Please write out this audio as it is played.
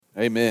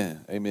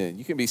Amen. Amen.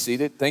 You can be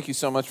seated. Thank you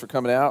so much for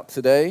coming out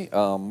today.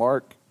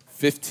 Mark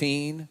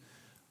 15,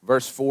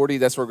 verse 40,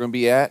 that's where we're going to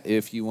be at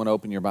if you want to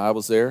open your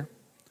Bibles there.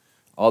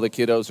 All the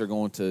kiddos are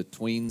going to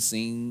tween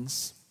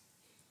scenes.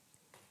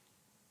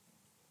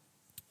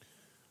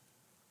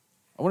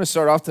 I want to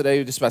start off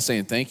today just by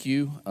saying thank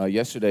you.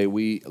 Yesterday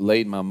we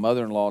laid my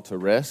mother-in-law to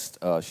rest.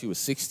 She was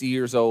 60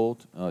 years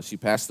old. She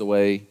passed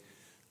away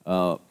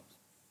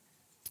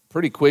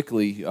pretty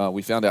quickly.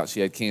 We found out she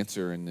had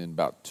cancer, and then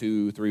about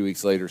 2-3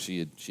 weeks later,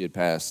 she had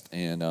passed.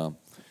 And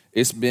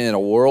it's been a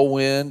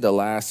whirlwind the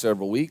last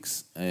several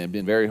weeks, and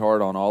been very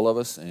hard on all of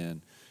us,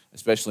 and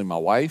especially my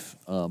wife.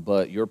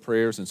 But your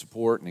prayers and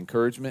support and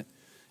encouragement,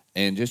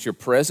 and just your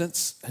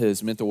presence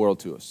has meant the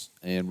world to us,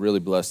 and really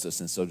blessed us.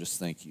 And so, just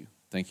thank you.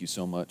 Thank you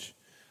so much.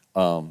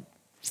 So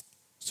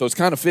it's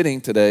kind of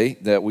fitting today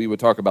that we would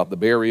talk about the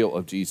burial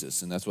of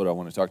Jesus, and that's what I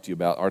want to talk to you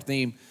about. Our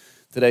theme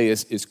today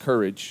is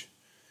courage.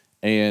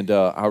 And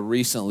I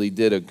recently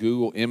did a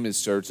Google image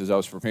search as I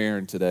was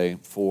preparing today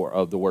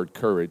of the word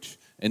courage.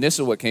 And this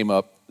is what came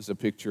up. It's a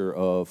picture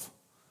of,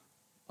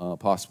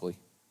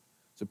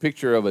 it's a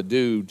picture of a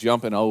dude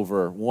jumping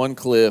over one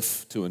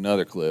cliff to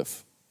another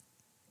cliff.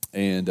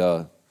 And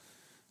to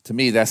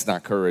me, that's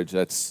not courage.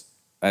 That's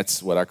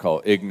what I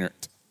call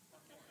ignorant.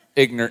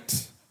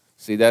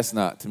 See,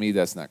 to me,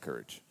 that's not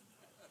courage.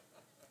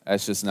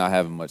 That's just not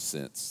having much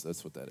sense.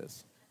 That's what that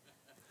is.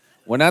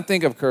 When I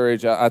think of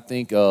courage, I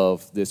think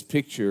of this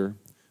picture.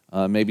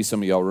 Maybe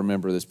some of y'all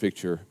remember this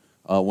picture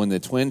when the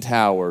Twin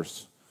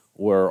Towers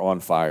were on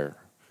fire.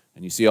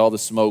 And you see all the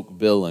smoke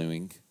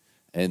billowing,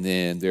 and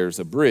then there's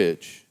a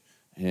bridge.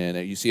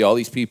 And you see all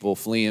these people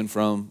fleeing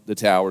from the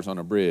towers on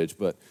a bridge.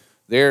 But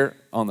there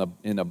in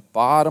the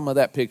bottom of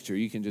that picture,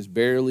 you can just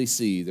barely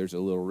see there's a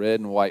little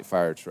red and white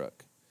fire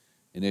truck.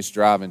 And it's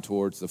driving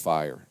towards the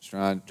fire. It's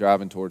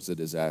driving towards the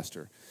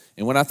disaster.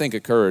 And when I think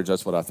of courage,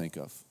 that's what I think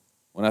of.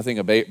 When I think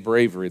of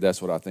bravery,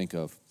 that's what I think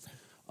of.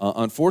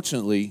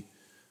 Unfortunately,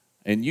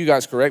 and you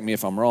guys correct me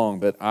if I'm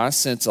wrong, but I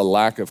sense a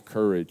lack of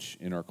courage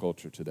in our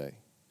culture today.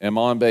 Emma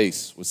on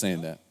bass was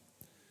saying that.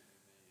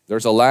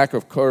 There's a lack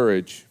of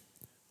courage.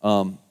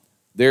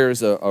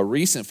 There's a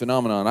recent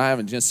phenomenon. I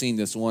haven't just seen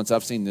this once.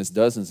 I've seen this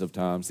dozens of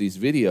times. These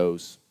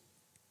videos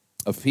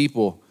of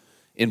people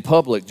in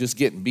public just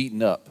getting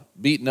beaten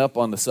up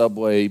on the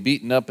subway,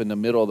 beaten up in the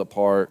middle of the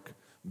park,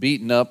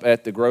 beaten up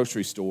at the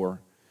grocery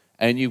store.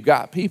 And you've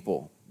got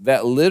people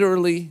that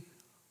literally,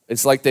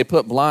 it's like they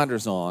put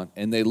blinders on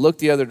and they look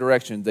the other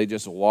direction, they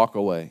just walk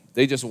away.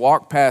 They just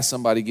walk past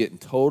somebody getting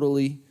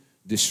totally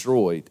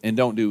destroyed and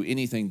don't do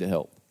anything to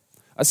help.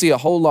 I see a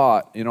whole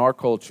lot in our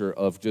culture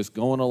of just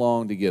going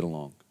along to get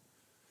along.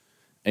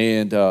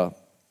 And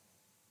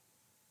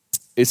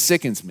it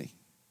sickens me.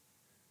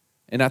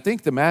 And I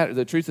think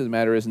the truth of the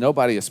matter is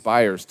nobody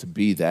aspires to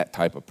be that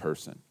type of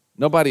person.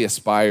 Nobody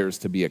aspires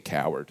to be a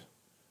coward.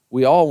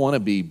 We all want to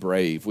be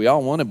brave. We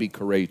all want to be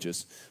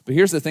courageous. But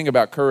here's the thing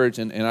about courage,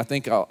 and I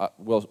think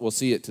we'll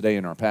see it today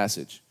in our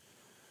passage.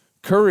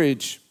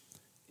 Courage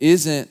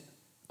isn't,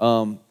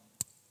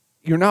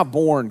 you're not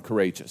born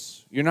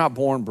courageous. You're not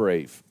born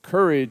brave.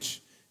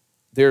 Courage,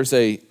 is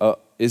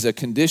a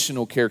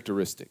conditional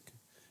characteristic.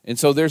 And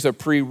so there's a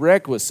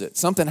prerequisite.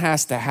 Something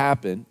has to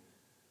happen.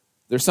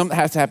 There's something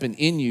that has to happen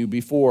in you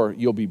before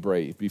you'll be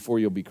brave, before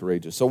you'll be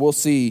courageous. So we'll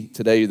see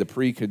today the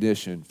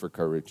precondition for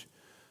courage.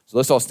 So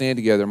let's all stand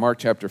together. Mark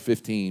chapter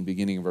 15,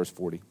 beginning in verse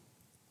 40.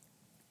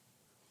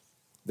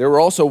 There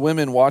were also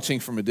women watching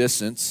from a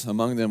distance.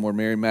 Among them were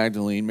Mary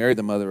Magdalene, Mary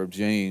the mother of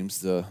James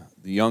the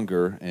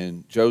younger,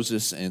 and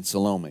Joseph and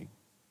Salome.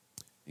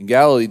 In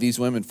Galilee, these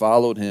women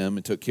followed him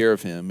and took care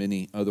of him.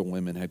 Many other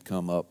women had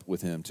come up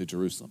with him to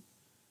Jerusalem.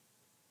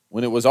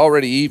 When it was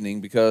already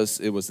evening,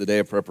 because it was the day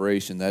of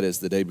preparation, that is,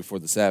 the day before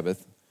the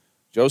Sabbath,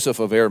 Joseph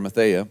of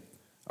Arimathea,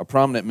 a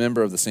prominent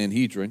member of the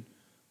Sanhedrin,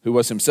 who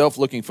was himself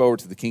looking forward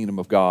to the kingdom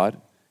of God,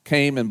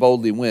 came and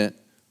boldly went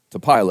to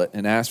Pilate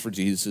and asked for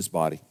Jesus'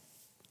 body.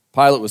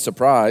 Pilate was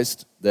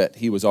surprised that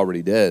he was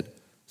already dead.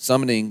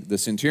 Summoning the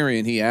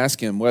centurion, he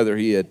asked him whether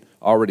he had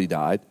already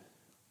died.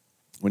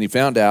 When he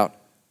found out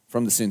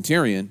from the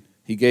centurion,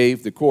 he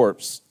gave the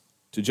corpse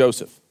to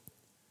Joseph.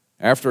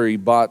 After he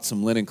bought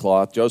some linen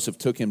cloth, Joseph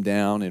took him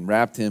down and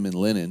wrapped him in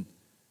linen,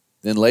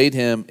 then laid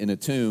him in a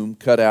tomb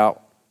cut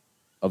out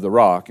of the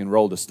rock and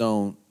rolled a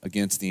stone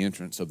against the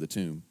entrance of the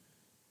tomb.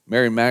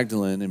 Mary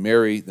Magdalene and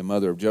Mary, the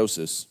mother of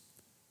Joseph,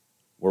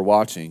 were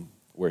watching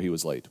where he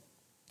was laid.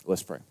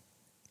 Let's pray.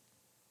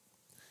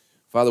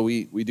 Father,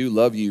 we do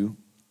love you,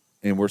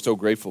 and we're so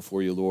grateful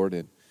for you, Lord.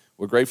 And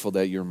we're grateful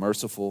that you're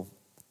merciful,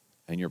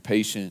 and you're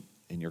patient,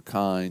 and you're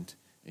kind,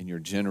 and you're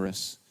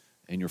generous,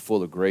 and you're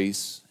full of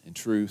grace and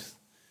truth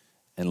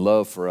and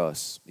love for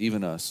us,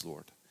 even us,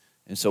 Lord.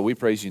 And so we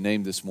praise your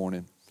name this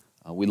morning.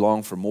 We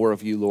long for more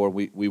of you, Lord.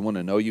 We want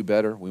to know you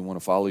better. We want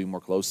to follow you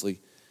more closely.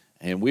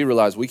 And we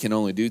realize we can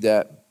only do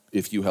that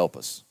if you help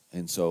us.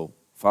 And so,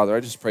 Father, I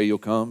just pray you'll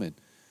come and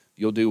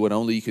you'll do what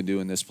only you can do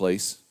in this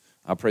place.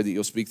 I pray that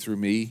you'll speak through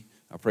me.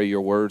 I pray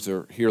your words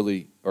are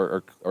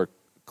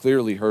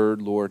clearly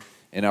heard, Lord,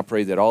 and I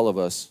pray that all of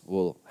us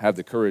will have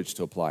the courage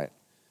to apply it.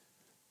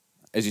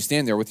 As you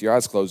stand there with your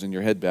eyes closed and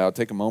your head bowed,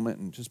 take a moment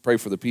and just pray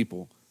for the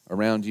people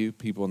around you,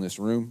 people in this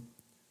room.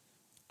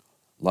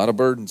 A lot of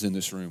burdens in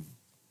this room.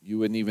 You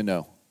wouldn't even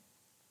know.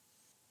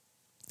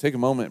 Take a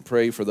moment and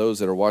pray for those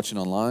that are watching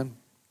online.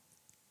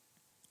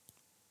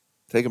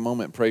 Take a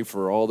moment and pray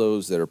for all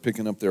those that are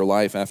picking up their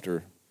life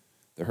after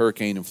the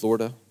hurricane in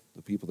Florida,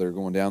 the people that are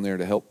going down there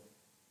to help.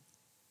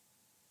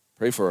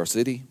 Pray for our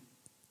city,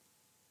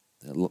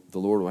 that the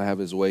Lord will have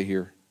his way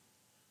here.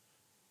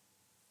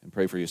 And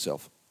pray for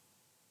yourself.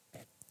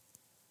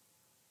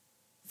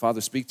 Father,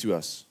 speak to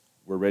us.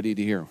 We're ready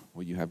to hear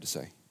what you have to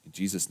say. In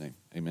Jesus' name,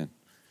 amen.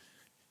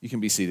 You can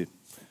be seated.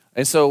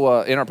 And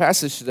so in our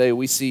passage today,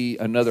 we see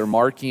another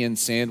Markian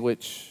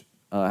sandwich.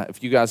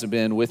 If you guys have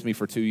been with me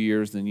for 2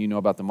 years, then you know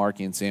about the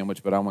Markian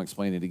sandwich, but I won't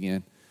explain it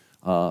again.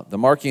 The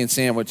Markian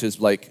sandwich is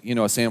like,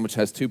 a sandwich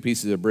has 2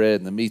 pieces of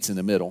bread and the meat's in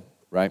the middle,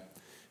 right?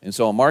 And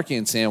so a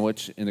Markian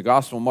sandwich, in the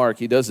Gospel of Mark,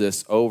 he does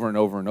this over and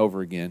over and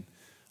over again,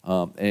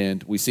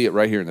 and we see it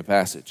right here in the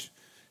passage.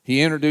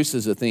 He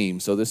introduces a theme,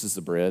 so this is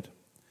the bread,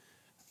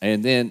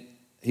 and then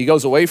he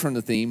goes away from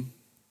the theme,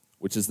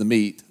 which is the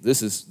meat.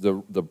 This is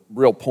the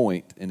real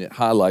point, and it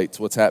highlights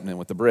what's happening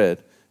with the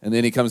bread. And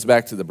then he comes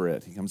back to the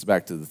bread. He comes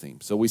back to the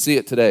theme. So we see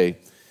it today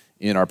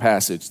in our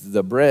passage.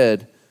 The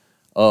bread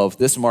of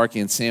this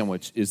Markian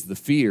sandwich is the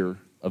fear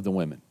of the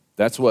women.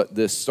 That's what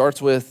this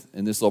starts with,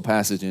 and this little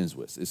passage ends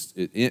with.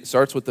 It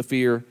starts with the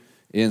fear,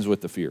 ends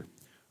with the fear.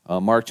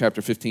 Mark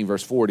chapter 15,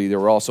 verse 40, there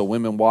were also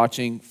women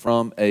watching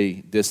from a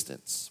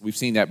distance. We've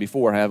seen that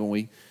before, haven't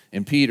we?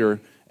 And Peter,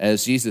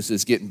 as Jesus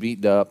is getting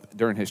beaten up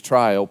during his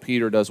trial,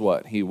 Peter does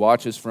what? He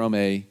watches from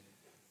a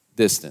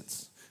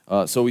distance.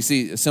 So we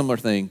see a similar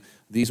thing.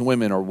 These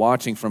women are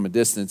watching from a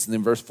distance. And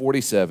then verse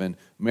 47,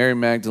 Mary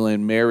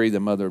Magdalene, Mary, the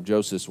mother of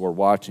Joseph, were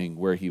watching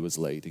where he was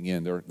laid.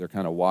 Again, they're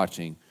kind of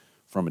watching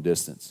from a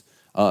distance.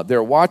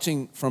 They're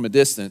watching from a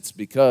distance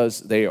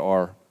because they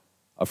are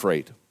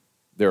afraid.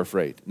 They're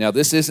afraid. Now,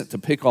 this isn't to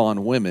pick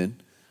on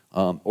women,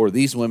 or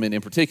these women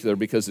in particular,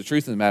 because the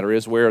truth of the matter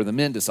is, where are the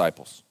men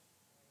disciples?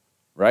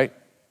 Right?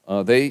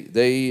 At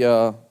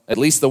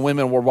least the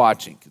women were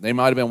watching. They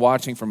might have been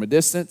watching from a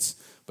distance,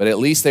 but at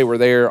least they were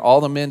there.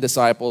 All the men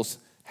disciples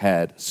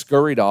had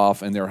scurried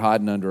off, and they're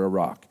hiding under a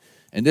rock.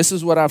 And this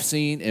is what I've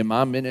seen in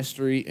my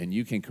ministry, and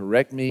you can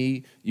correct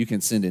me. You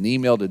can send an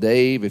email to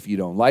Dave if you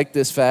don't like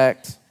this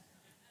fact.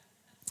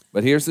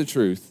 But here's the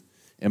truth.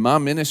 In my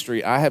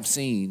ministry, I have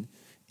seen,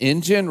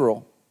 in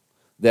general,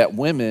 that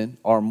women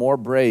are more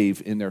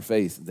brave in their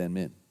faith than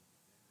men.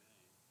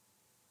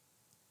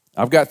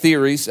 I've got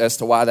theories as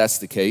to why that's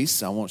the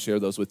case. I won't share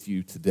those with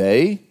you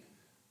today,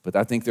 but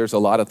I think there's a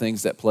lot of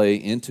things that play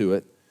into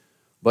it.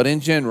 But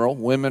in general,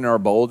 women are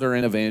bolder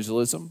in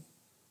evangelism.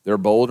 They're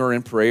bolder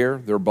in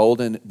prayer. They're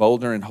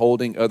bolder in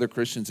holding other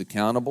Christians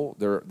accountable.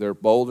 They're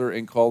bolder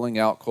in calling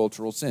out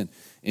cultural sin.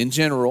 In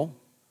general,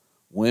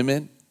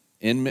 women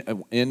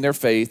in their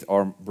faith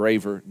are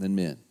braver than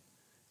men.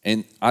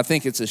 And I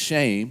think it's a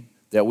shame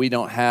that we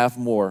don't have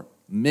more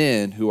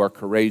men who are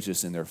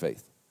courageous in their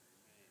faith.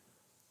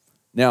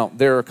 Now,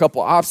 there are a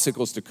couple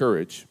obstacles to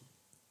courage.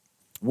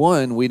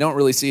 One, we don't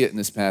really see it in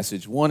this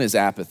passage. One is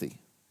apathy.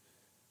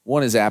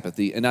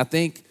 And I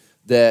think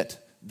that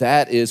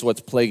is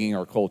what's plaguing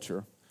our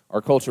culture.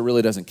 Our culture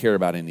really doesn't care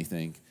about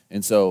anything.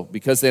 And so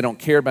because they don't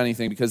care about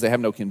anything, because they have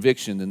no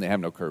conviction, then they have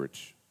no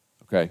courage.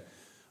 Okay?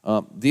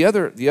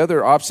 The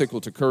other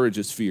obstacle to courage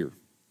is fear.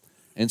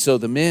 And so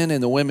the men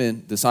and the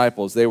women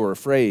disciples, they were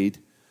afraid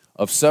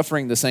of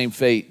suffering the same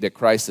fate that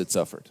Christ had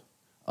suffered.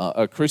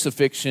 A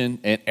crucifixion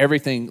and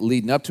everything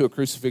leading up to a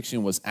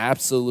crucifixion was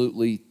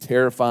absolutely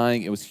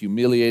terrifying. It was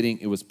humiliating.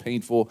 It was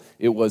painful.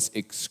 It was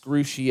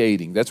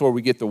excruciating. That's where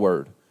we get the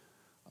word.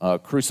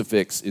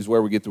 Crucifix is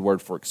where we get the word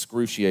for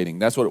excruciating.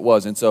 That's what it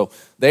was. And so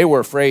they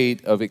were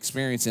afraid of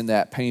experiencing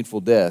that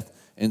painful death.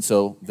 And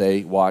so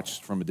they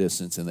watched from a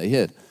distance and they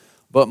hid.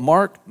 But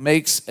Mark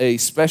makes a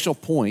special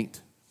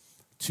point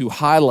to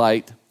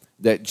highlight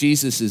that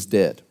Jesus is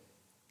dead.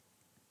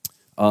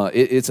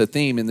 It's a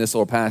theme in this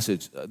little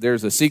passage.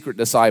 There's a secret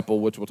disciple,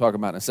 which we'll talk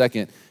about in a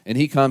second, and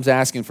he comes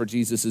asking for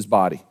Jesus'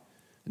 body.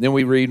 And then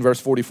we read in verse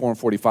 44 and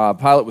 45,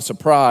 Pilate was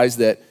surprised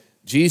that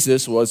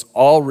Jesus was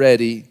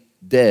already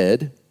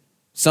dead.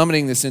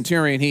 Summoning the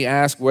centurion, he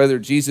asked whether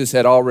Jesus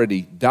had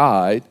already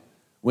died.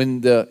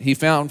 When he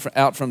found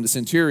out from the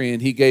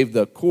centurion, he gave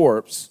the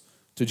corpse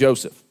to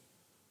Joseph.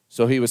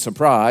 So he was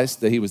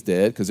surprised that he was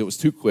dead because it was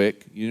too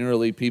quick.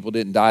 Generally, people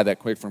didn't die that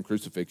quick from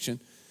crucifixion.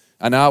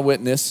 An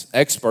eyewitness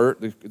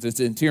expert, the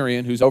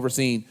centurion, who's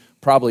overseen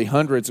probably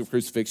hundreds of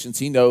crucifixions,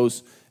 he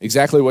knows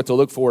exactly what to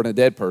look for in a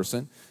dead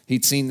person.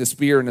 He'd seen the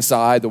spear in the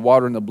side, the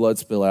water and the blood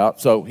spill out,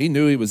 so he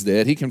knew he was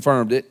dead. He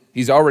confirmed it.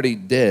 He's already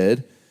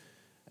dead.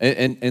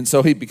 And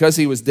so because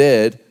he was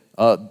dead,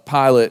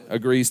 Pilate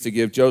agrees to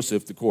give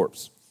Joseph the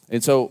corpse.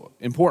 And so,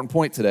 important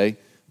point today,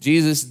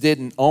 Jesus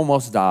didn't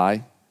almost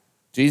die.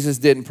 Jesus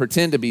didn't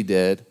pretend to be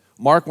dead.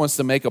 Mark wants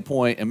to make a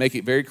point and make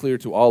it very clear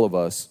to all of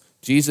us.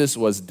 Jesus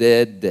was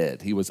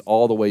dead. He was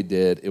all the way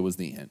dead. It was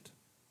the end,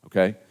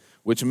 okay?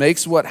 which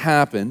makes what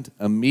happened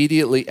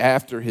immediately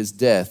after his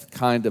death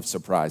kind of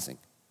surprising.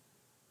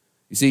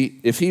 You see,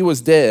 if he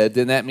was dead,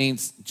 then that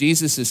means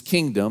Jesus'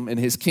 kingdom and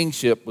his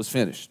kingship was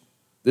finished.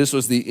 This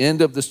was the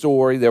end of the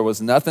story. There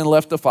was nothing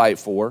left to fight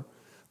for.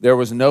 There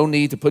was no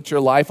need to put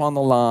your life on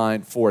the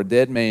line for a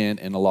dead man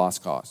and a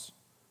lost cause.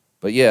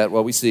 But yet,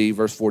 what we see,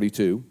 verse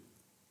 42,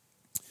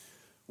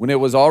 when it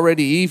was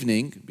already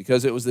evening,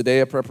 because it was the day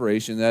of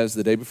preparation, that is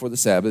the day before the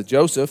Sabbath,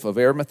 Joseph of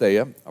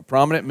Arimathea, a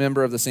prominent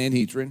member of the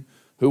Sanhedrin,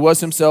 who was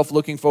himself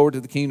looking forward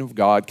to the kingdom of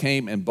God,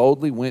 came and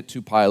boldly went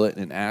to Pilate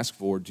and asked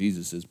for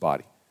Jesus'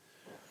 body.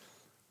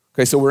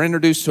 Okay, so we're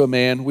introduced to a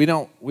man. We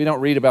don't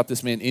read about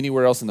this man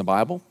anywhere else in the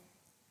Bible.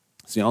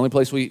 It's the only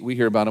place we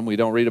hear about him. We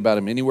don't read about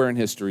him anywhere in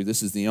history.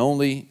 This is the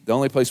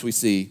only place we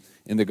see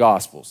in the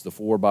Gospels, the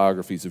 4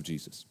 biographies of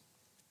Jesus.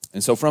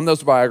 And so from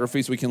those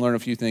biographies, we can learn a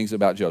few things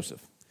about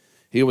Joseph.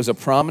 He was a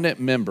prominent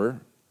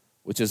member,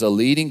 which is a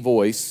leading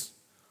voice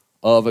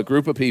of a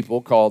group of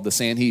people called the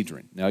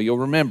Sanhedrin. Now, you'll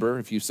remember,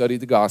 if you've studied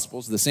the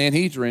Gospels, the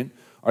Sanhedrin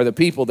are the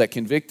people that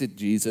convicted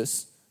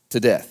Jesus to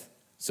death.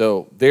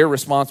 So they're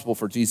responsible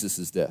for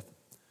Jesus' death.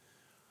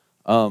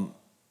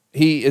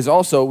 He is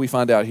also, we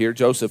find out here,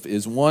 Joseph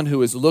is one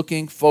who is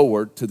looking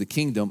forward to the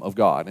kingdom of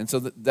God. And so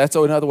that's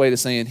another way to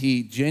saying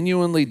he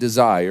genuinely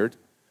desired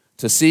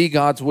to see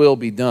God's will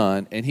be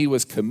done, and he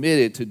was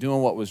committed to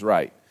doing what was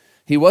right.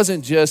 He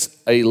wasn't just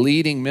a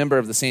leading member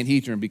of the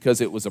Sanhedrin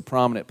because it was a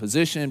prominent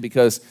position,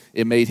 because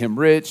it made him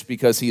rich,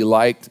 because he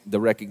liked the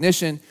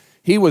recognition.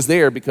 He was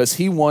there because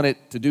he wanted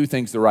to do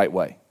things the right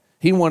way.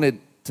 He wanted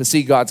to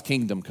see God's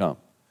kingdom come.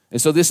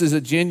 And so this is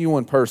a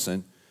genuine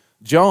person.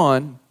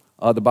 John,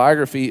 the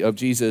biography of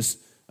Jesus,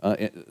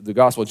 the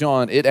Gospel of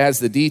John, it adds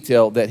the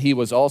detail that he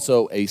was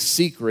also a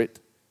secret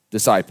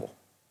disciple.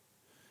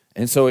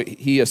 And so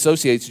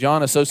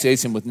John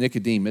associates him with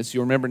Nicodemus.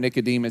 You remember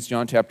Nicodemus,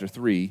 John chapter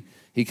 3.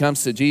 He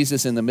comes to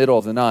Jesus in the middle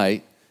of the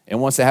night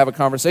and wants to have a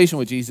conversation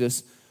with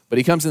Jesus, but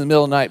he comes in the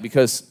middle of the night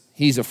because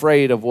he's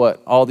afraid of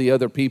what all the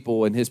other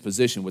people in his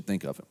position would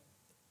think of him.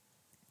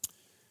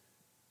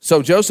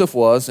 So Joseph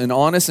was an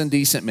honest and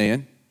decent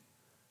man,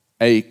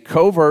 a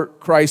covert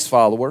Christ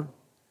follower,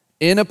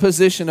 in a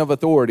position of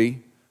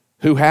authority,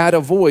 who had a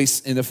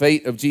voice in the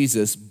fate of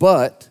Jesus,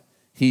 but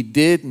he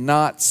did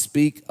not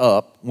speak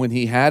up when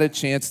he had a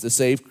chance to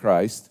save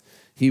Christ.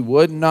 He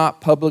would not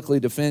publicly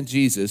defend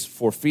Jesus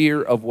for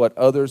fear of what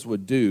others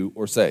would do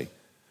or say.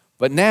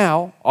 But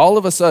now, all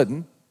of a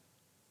sudden,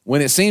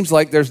 when it seems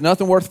like there's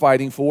nothing worth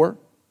fighting for,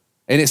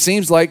 and it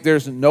seems like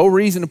there's no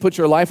reason to put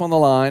your life on the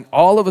line,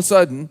 all of a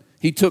sudden,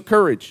 he took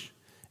courage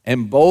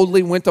and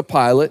boldly went to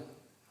Pilate,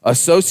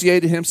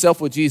 associated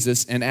himself with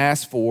Jesus, and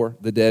asked for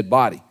the dead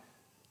body.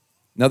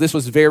 Now, this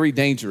was very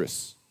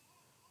dangerous.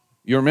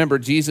 You remember,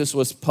 Jesus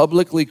was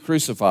publicly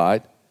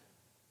crucified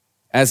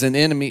as an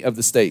enemy of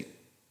the state.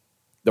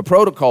 The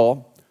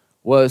protocol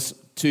was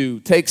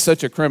to take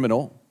such a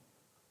criminal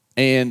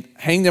and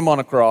hang them on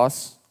a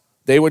cross.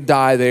 They would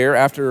die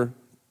there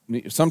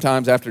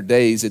sometimes after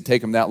days. It'd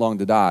take them that long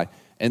to die.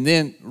 And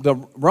then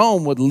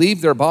Rome would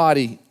leave their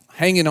body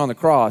hanging on the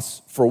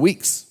cross for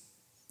weeks.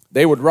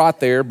 They would rot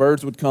there.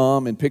 Birds would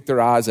come and pick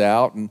their eyes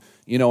out, and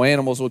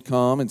animals would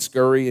come and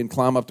scurry and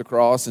climb up the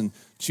cross and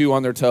chew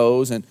on their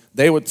toes, and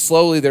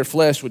their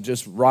flesh would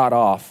just rot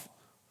off.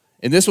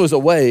 And this was a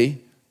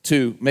way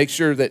to make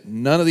sure that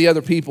none of the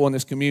other people in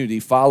this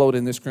community followed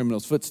in this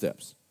criminal's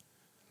footsteps.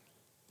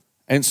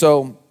 And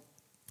so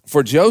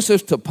for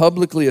Joseph to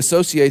publicly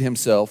associate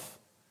himself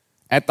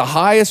at the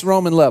highest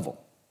Roman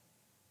level,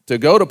 to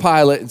go to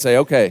Pilate and say,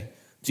 okay,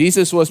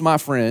 Jesus was my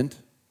friend,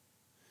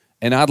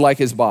 and I'd like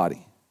his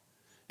body.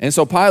 And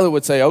so Pilate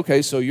would say,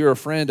 okay, so you're a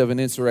friend of an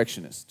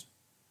insurrectionist.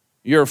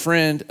 You're a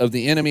friend of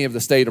the enemy of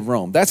the state of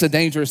Rome. That's a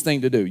dangerous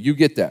thing to do. You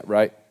get that,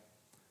 right?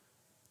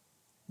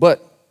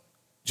 But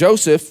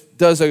Joseph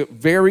does a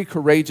very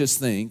courageous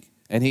thing,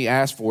 and he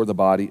asked for the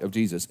body of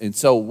Jesus. And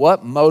so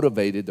what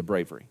motivated the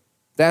bravery?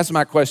 That's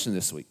my question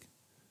this week.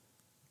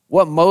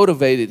 What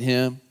motivated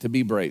him to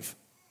be brave?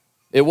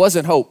 It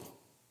wasn't hope.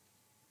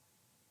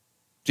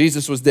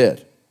 Jesus was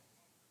dead.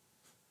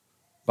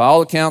 By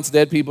all accounts,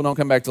 dead people don't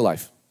come back to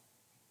life.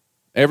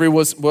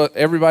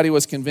 Everybody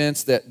was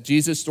convinced that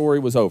Jesus' story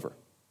was over.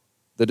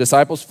 The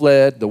disciples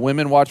fled. The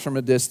women watched from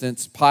a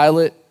distance.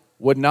 Pilate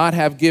would not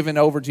have given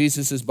over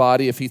Jesus'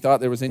 body if he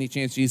thought there was any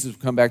chance Jesus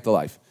would come back to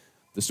life.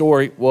 The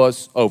story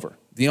was over.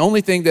 The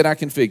only thing that I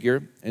can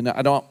figure, and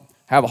I don't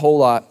have a whole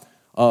lot,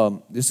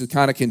 this is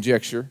kind of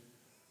conjecture,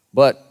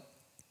 but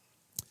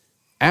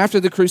after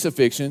the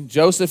crucifixion,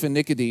 Joseph and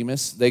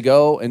Nicodemus, they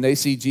go and they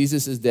see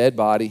Jesus' dead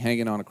body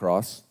hanging on a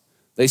cross.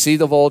 They see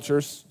the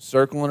vultures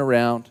circling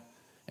around.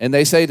 And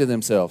they say to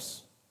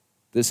themselves,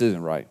 this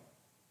isn't right.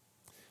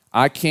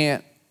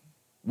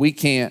 We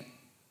can't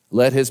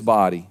let his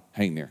body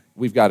hang there.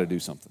 We've got to do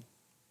something.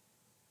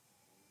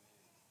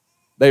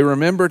 They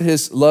remembered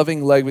his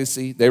loving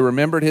legacy. They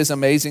remembered his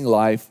amazing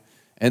life.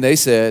 And they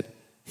said,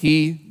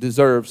 he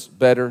deserves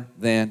better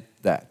than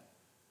that.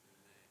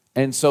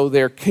 And so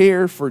their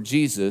care for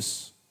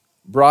Jesus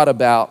brought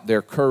about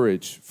their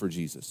courage for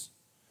Jesus.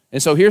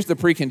 And so here's the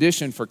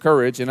precondition for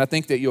courage, and I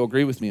think that you'll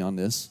agree with me on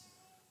this.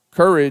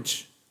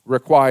 Courage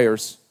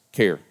requires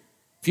care.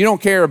 If you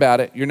don't care about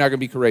it, you're not going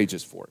to be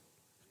courageous for it.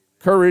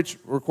 Courage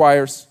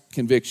requires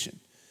conviction.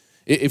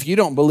 If you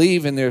don't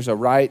believe in there's a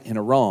right and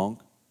a wrong,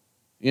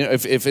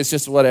 if it's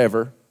just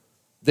whatever,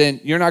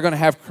 then you're not going to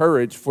have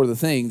courage for the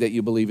thing that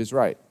you believe is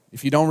right,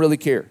 if you don't really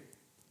care.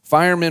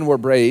 Firemen were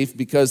brave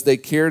because they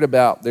cared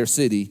about their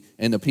city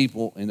and the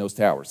people in those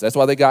towers. That's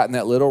why they got in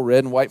that little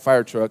red and white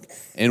fire truck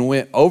and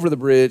went over the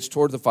bridge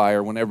toward the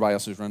fire when everybody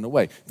else was running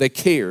away. They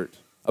cared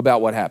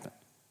about what happened.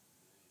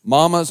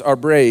 Mamas are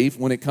brave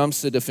when it comes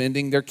to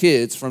defending their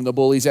kids from the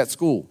bullies at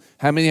school.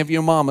 How many of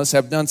you mamas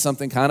have done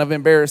something kind of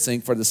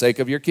embarrassing for the sake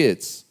of your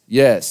kids?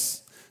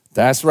 Yes,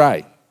 that's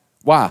right.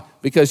 Why?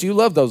 Because you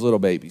love those little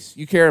babies.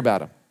 You care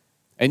about them.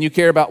 And you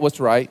care about what's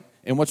right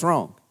and what's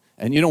wrong.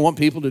 And you don't want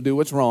people to do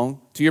what's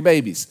wrong to your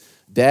babies.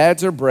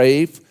 Dads are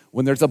brave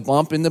when there's a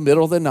bump in the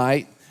middle of the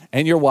night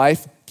and your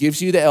wife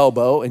gives you the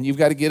elbow and you've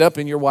got to get up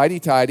in your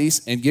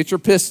whitey-tighties and get your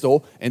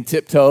pistol and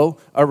tiptoe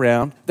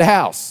around the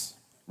house,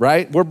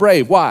 right? We're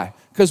brave. Why?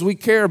 Because we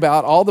care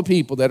about all the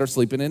people that are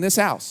sleeping in this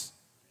house.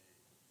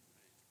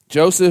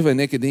 Joseph and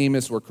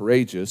Nicodemus were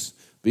courageous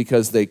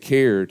because they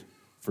cared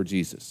for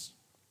Jesus.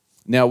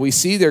 Now, we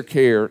see their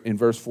care in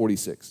verse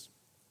 46.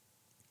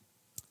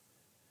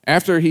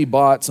 After he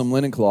bought some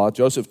linen cloth,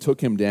 Joseph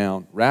took him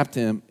down, wrapped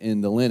him in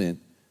the linen.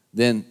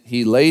 Then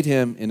he laid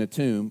him in a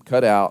tomb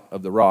cut out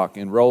of the rock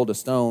and rolled a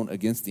stone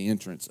against the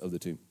entrance of the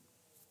tomb.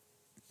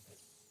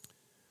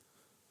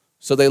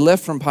 So they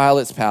left from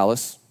Pilate's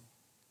palace.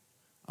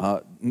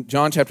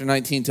 John chapter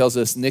 19 tells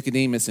us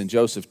Nicodemus and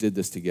Joseph did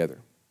this together.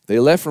 They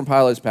left from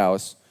Pilate's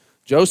palace.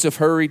 Joseph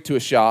hurried to a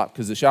shop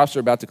because the shops are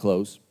about to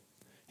close.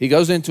 He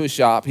goes into a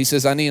shop. He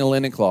says, I need a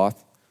linen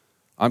cloth.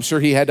 I'm sure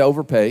he had to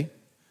overpay.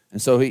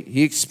 And so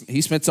he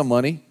spent some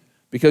money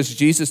because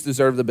Jesus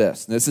deserved the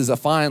best. And this is a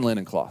fine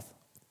linen cloth.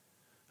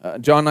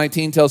 John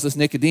 19 tells us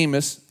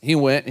Nicodemus, he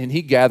went and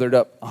he gathered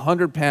up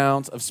 100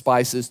 pounds of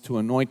spices to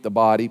anoint the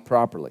body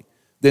properly.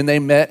 Then they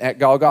met at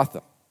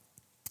Golgotha.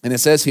 And it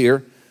says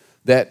here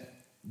that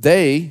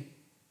they,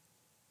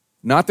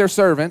 not their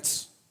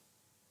servants,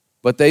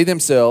 but they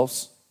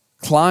themselves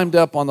climbed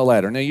up on the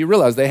ladder. Now you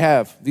realize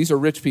these are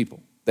rich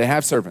people. They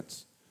have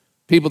servants,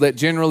 people that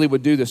generally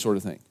would do this sort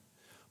of thing.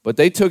 But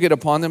they took it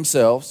upon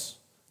themselves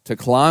to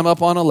climb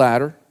up on a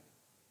ladder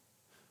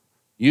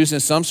using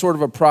some sort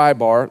of a pry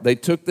bar. They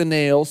took the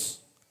nails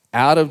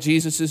out of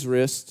Jesus'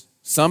 wrist.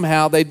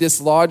 Somehow they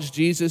dislodged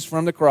Jesus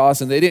from the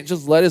cross, and they didn't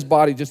just let his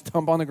body just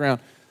dump on the ground.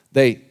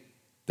 They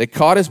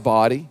caught his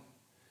body,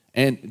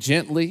 and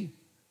gently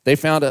they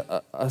found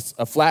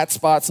a flat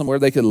spot somewhere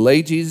they could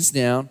lay Jesus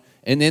down,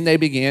 and then they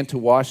began to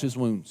wash his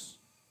wounds.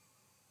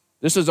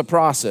 This was a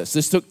process.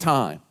 This took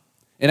time.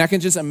 And I can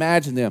just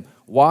imagine them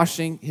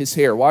washing his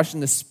hair, washing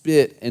the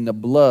spit and the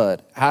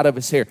blood out of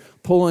his hair,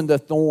 pulling the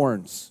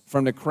thorns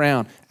from the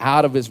crown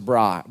out of his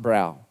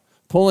brow,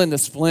 pulling the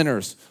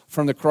splinters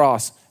from the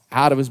cross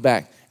out of his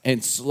back,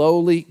 and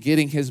slowly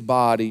getting his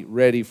body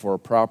ready for a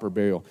proper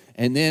burial.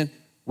 And then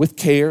with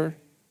care,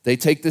 they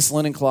take this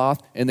linen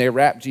cloth and they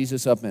wrap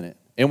Jesus up in it.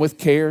 And with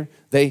care,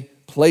 they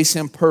place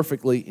him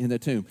perfectly in the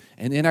tomb.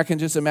 And then I can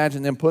just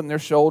imagine them putting their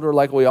shoulder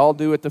like we all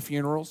do at the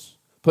funerals,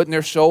 putting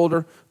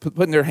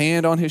their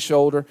hand on his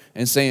shoulder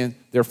and saying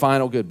their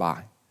final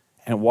goodbye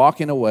and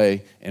walking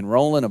away and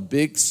rolling a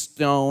big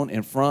stone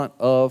in front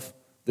of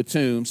the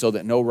tomb so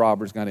that no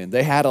robbers got in.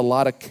 They had a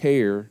lot of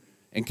care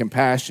and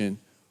compassion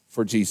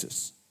for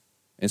Jesus.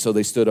 And so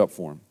they stood up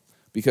for him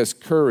because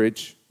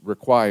courage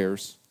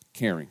requires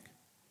caring.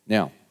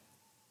 Now,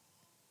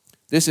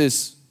 this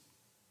is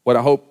what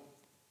I hope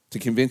to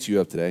convince you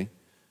of today.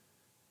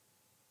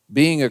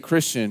 Being a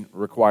Christian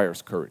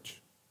requires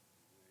courage.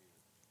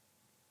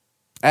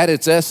 At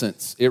its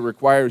essence, it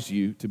requires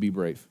you to be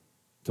brave.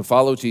 To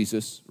follow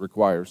Jesus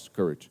requires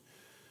courage.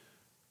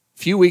 A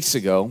few weeks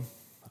ago,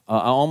 I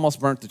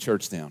almost burnt the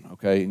church down,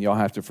 okay? And y'all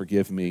have to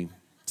forgive me.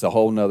 It's a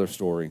whole nother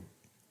story.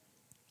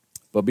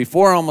 But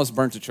before I almost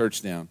burnt the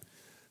church down,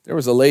 there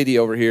was a lady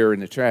over here in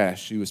the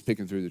trash. She was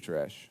picking through the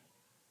trash.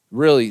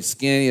 Really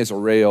skinny as a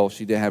rail.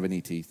 She didn't have any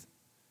teeth.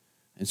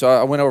 And so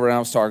I went over and I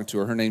was talking to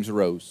her. Her name's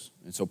Rose.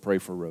 And so pray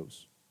for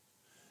Rose.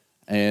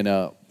 And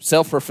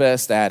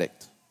self-professed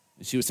addict.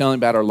 And she was telling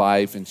about her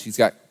life, and she's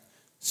got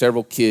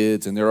several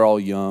kids, and they're all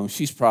young.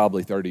 She's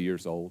probably 30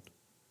 years old.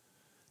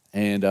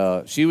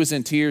 And she was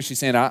in tears. She's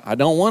saying, I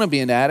don't want to be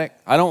an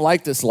addict. I don't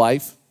like this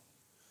life.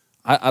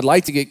 I'd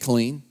like to get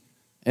clean.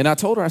 And I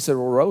told her, I said,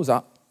 well, Rose,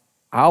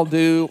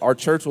 our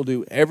church will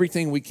do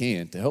everything we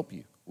can to help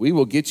you. We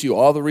will get you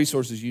all the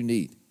resources you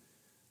need.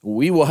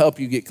 We will help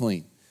you get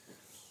clean.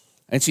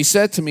 And she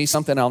said to me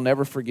something I'll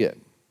never forget.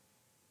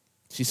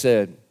 She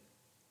said,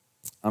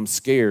 I'm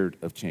scared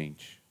of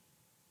change.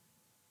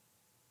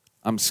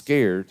 I'm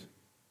scared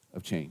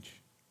of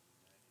change.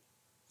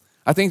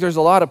 I think there's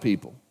a lot of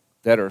people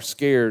that are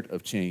scared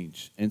of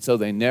change, and so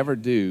they never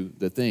do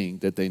the thing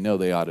that they know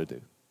they ought to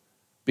do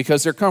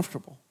because they're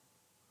comfortable.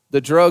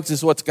 The drugs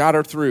is what's got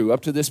her through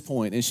up to this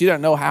point, and she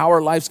doesn't know how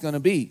her life's going to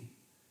be.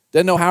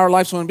 Doesn't know how her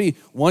life's going to be.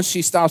 Once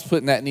she stops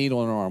putting that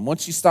needle in her arm,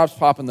 once she stops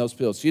popping those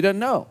pills, she doesn't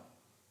know.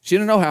 She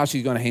doesn't know how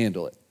she's going to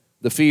handle it.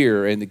 The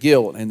fear and the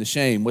guilt and the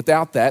shame.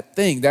 Without that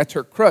thing, that's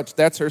her crutch.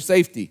 That's her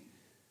safety.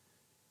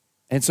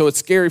 And so it's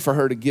scary for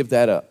her to give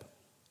that up.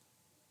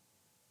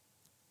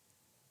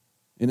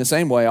 In the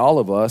same way, all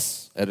of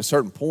us, at a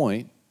certain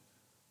point,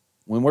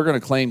 when we're going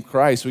to claim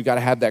Christ, we've got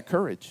to have that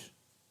courage.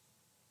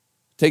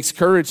 It takes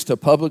courage to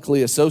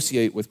publicly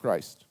associate with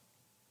Christ.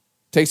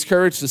 It takes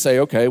courage to say,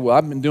 okay, well,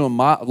 I've been doing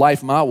my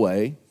life my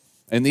way,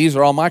 and these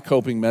are all my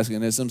coping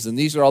mechanisms, and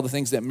these are all the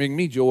things that bring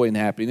me joy and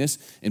happiness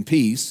and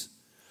peace.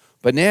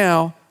 But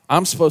now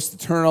I'm supposed to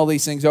turn all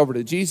these things over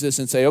to Jesus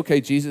and say,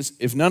 okay, Jesus,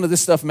 if none of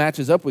this stuff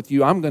matches up with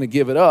you, I'm going to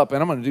give it up,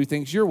 and I'm going to do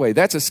things your way.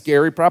 That's a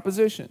scary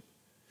proposition.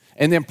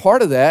 And then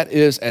part of that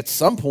is at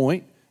some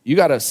point, you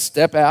got to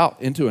step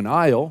out into an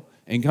aisle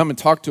and come and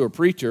talk to a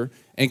preacher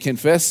and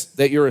confess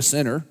that you're a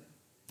sinner,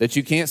 that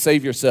you can't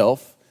save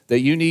yourself, that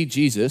you need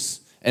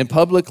Jesus, and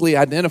publicly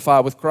identify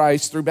with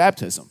Christ through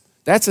baptism.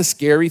 That's a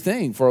scary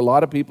thing for a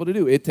lot of people to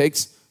do. It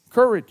takes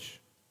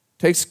courage.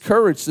 It takes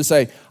courage to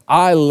say,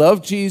 I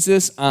love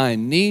Jesus, I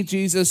need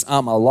Jesus,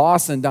 I'm a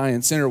lost and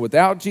dying sinner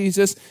without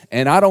Jesus,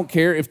 and I don't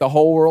care if the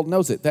whole world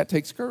knows it. That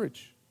takes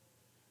courage.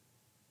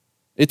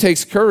 It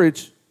takes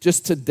courage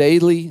just to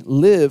daily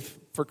live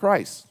for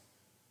Christ.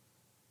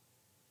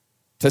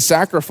 To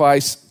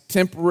sacrifice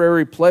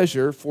temporary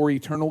pleasure for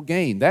eternal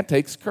gain. That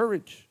takes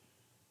courage.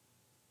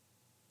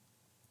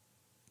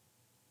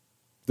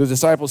 The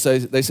disciples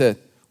they said,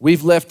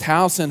 we've left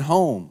house and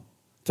home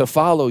to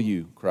follow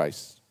you,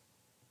 Christ.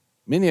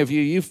 Many of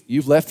you,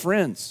 you've left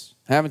friends,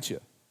 haven't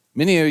you?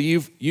 Many of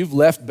you, you've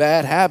left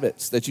bad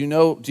habits that you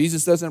know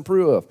Jesus doesn't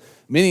approve of.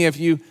 Many of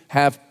you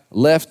have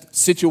left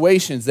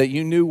situations that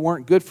you knew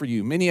weren't good for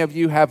you. Many of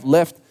you have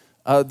left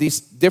these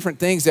different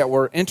things that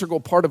were integral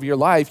part of your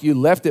life. You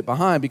left it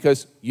behind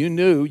because you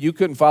knew you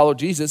couldn't follow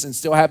Jesus and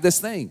still have this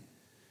thing.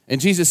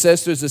 And Jesus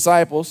says to his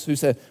disciples who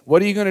said,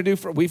 what are you going to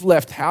do? We've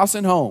left house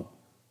and home.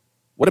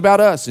 What about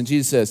us? And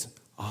Jesus says,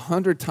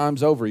 100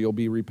 times over you'll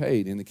be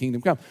repaid in the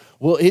kingdom come.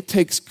 Well, it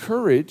takes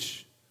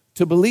courage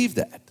to believe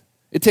that.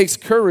 It takes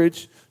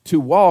courage to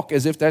walk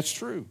as if that's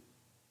true.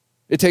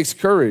 It takes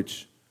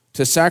courage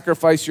to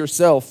sacrifice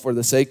yourself for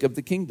the sake of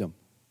the kingdom.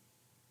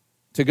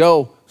 To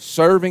go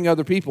serving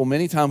other people,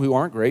 many times who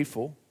aren't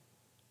grateful,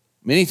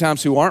 many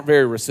times who aren't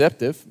very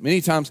receptive,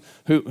 many times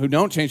who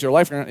don't change their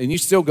life around, and you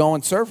still go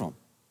and serve them.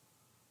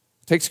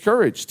 It takes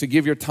courage to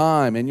give your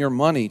time and your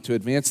money to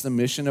advance the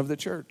mission of the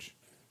church.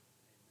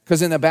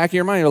 Because in the back of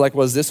your mind, you're like,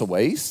 well, is this a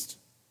waste?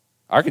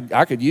 I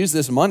could use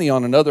this money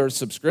on another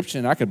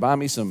subscription. I could buy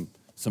me some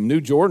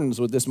new Jordans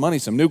with this money,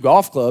 some new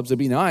golf clubs. It'd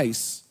be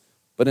nice.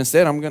 But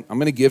instead, I'm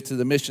going to give to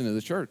the mission of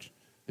the church.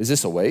 Is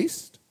this a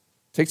waste?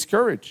 It takes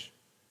courage.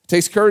 It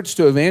takes courage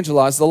to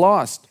evangelize the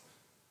lost,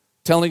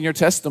 telling your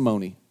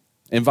testimony,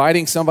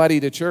 inviting somebody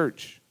to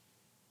church,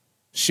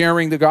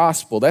 sharing the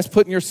gospel. That's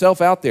putting yourself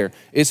out there.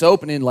 It's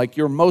opening like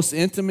your most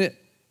intimate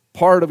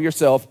part of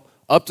yourself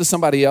up to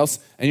somebody else,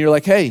 and you're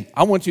like, hey,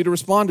 I want you to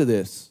respond to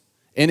this.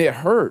 And it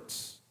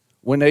hurts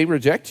when they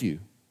reject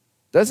you,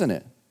 doesn't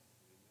it?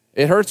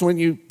 It hurts when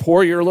you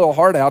pour your little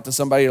heart out to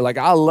somebody. You're like,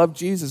 I love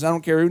Jesus. I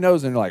don't care who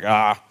knows. And you're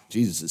like,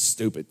 Jesus is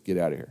stupid. Get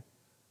out of here.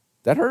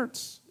 That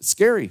hurts. It's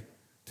scary. It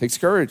takes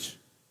courage.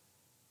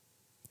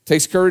 It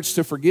takes courage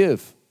to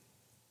forgive.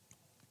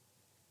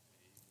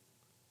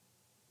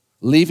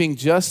 Leaving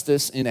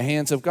justice in the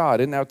hands of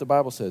God. Isn't that what the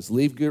Bible says?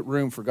 Leave good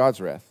room for God's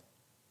wrath.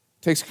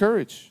 It takes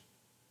courage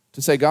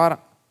to say, God,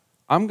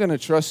 I'm going to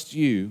trust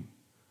you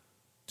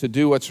to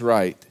do what's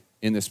right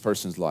in this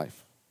person's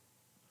life.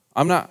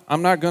 I'm not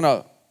going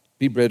to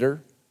be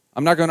bitter.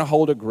 I'm not going to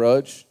hold a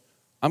grudge.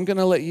 I'm going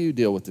to let you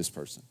deal with this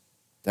person.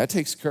 That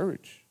takes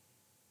courage.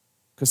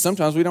 Because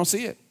sometimes we don't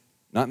see it.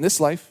 Not in this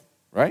life,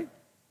 right?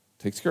 It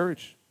takes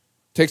courage.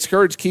 It takes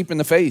courage keeping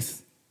the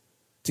faith,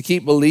 to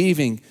keep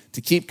believing,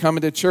 to keep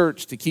coming to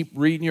church, to keep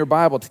reading your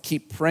Bible, to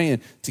keep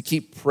praying, to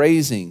keep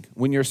praising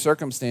when your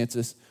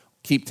circumstances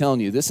keep telling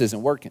you this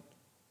isn't working.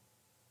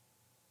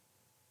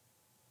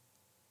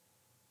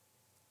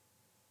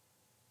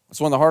 That's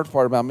one of the hard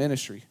part about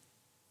ministry.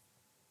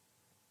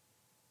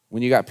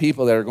 When you got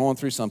people that are going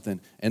through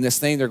something, and this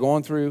thing they're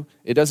going through,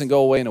 it doesn't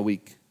go away in a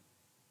week.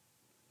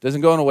 It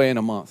doesn't go away in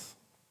a month.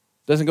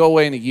 It doesn't go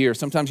away in a year.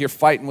 Sometimes you're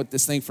fighting with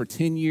this thing for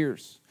 10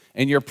 years,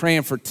 and you're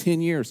praying for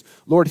 10 years.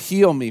 Lord,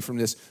 heal me from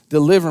this.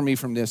 Deliver me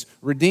from this.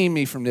 Redeem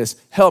me from this.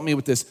 Help me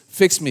with this.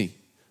 Fix me.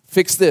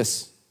 Fix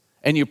this.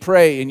 And you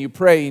pray, and you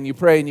pray, and you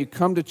pray, and you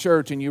come to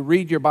church, and you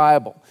read your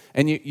Bible,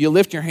 and you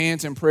lift your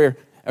hands in prayer,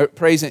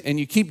 praise, and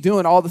you keep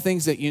doing all the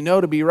things that you know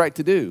to be right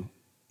to do.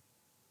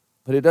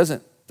 But it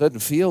doesn't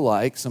feel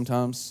like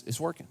sometimes it's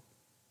working.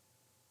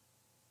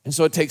 And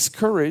so it takes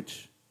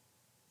courage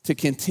to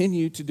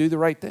continue to do the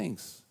right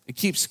things.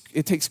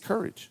 It takes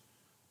courage.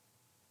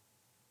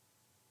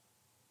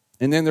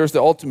 And then there's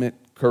the ultimate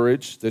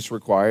courage that's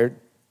required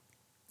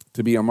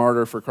to be a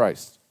martyr for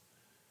Christ.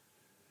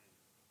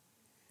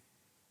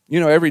 You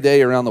know, every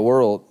day around the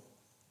world,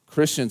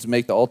 Christians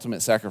make the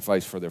ultimate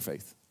sacrifice for their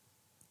faith.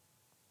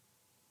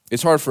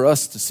 It's hard for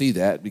us to see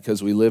that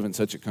because we live in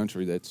such a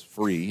country that's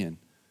free, and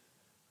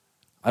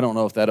I don't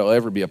know if that'll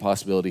ever be a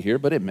possibility here,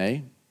 but it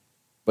may.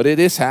 But it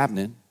is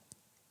happening.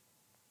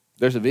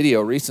 There's a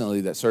video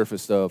recently that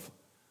surfaced of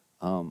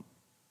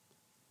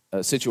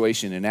a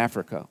situation in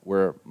Africa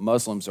where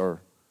Muslims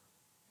are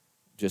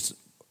just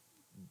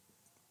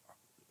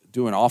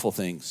doing awful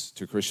things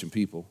to Christian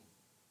people.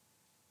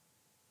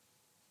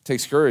 It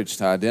takes courage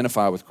to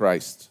identify with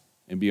Christ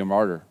and be a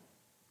martyr.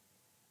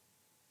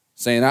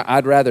 Saying,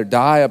 I'd rather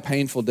die a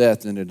painful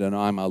death than to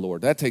deny my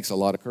Lord. That takes a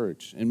lot of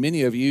courage. And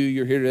many of you,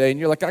 you're here today and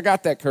you're like, I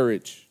got that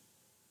courage.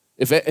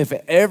 If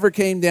it ever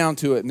came down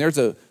to it and there's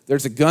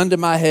a gun to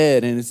my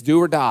head and it's do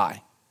or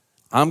die,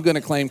 I'm going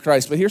to claim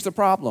Christ. But here's the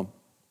problem.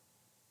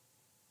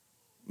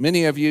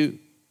 Many of you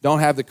don't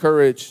have the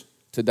courage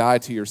to die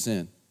to your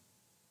sin.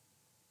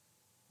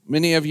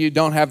 Many of you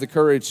don't have the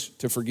courage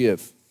to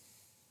forgive.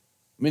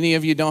 Many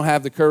of you don't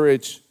have the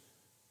courage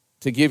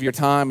to give your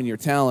time and your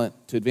talent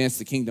to advance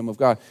the kingdom of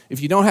God.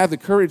 If you don't have the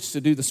courage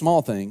to do the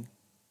small thing,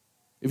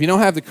 if you don't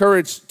have the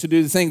courage to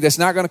do the thing that's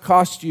not going to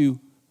cost you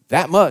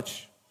that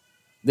much,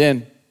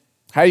 then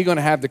how are you going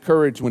to have the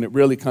courage when it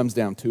really comes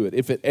down to it,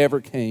 if it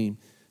ever came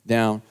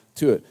down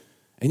to it?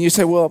 And you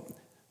say, well,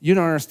 you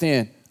don't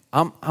understand.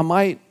 I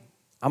might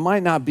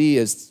not be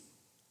as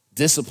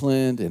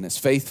disciplined and as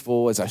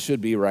faithful as I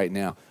should be right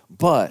now,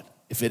 but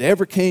if it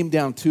ever came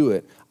down to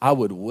it, I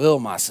would will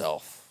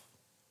myself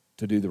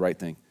to do the right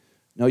thing.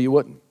 No, you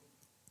wouldn't.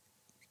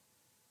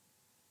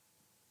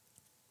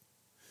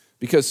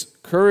 Because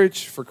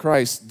courage for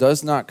Christ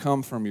does not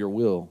come from your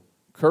will.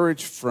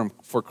 Courage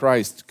for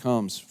Christ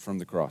comes from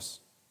the cross.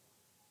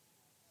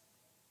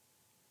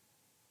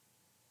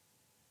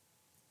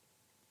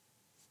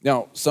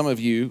 Now, some of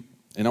you,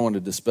 and I want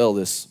to dispel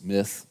this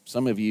myth,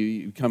 some of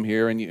you come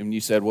here and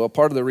you said, well,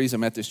 part of the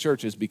reason I'm at this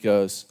church is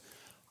because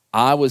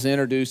I was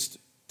introduced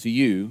to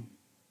you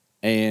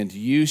and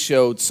you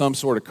showed some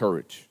sort of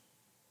courage.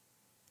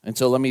 And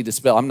so let me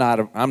dispel. I'm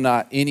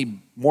not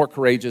any more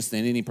courageous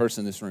than any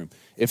person in this room.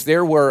 If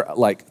there were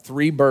like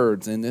 3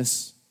 birds in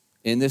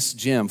this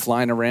gym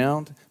flying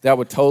around, that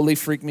would totally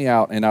freak me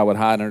out, and I would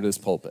hide under this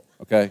pulpit.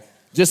 Okay,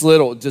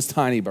 just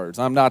tiny birds.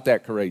 I'm not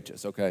that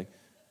courageous. Okay,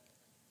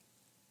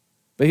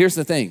 but here's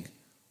the thing: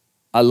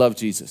 I love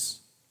Jesus.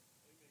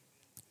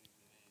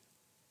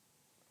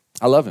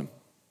 I love him,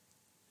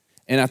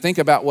 and I think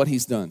about what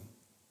he's done.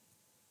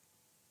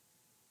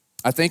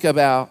 I think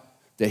about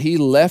that he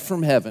left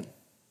from heaven.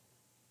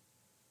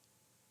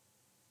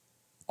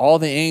 All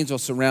the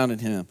angels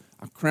surrounded him,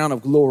 a crown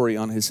of glory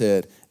on his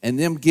head, and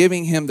them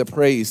giving him the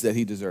praise that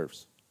he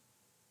deserves.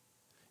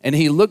 And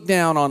he looked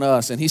down on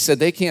us and he said,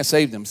 they can't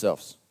save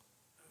themselves.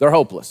 They're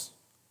hopeless.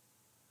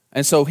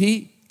 And so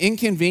he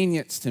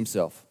inconvenienced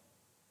himself.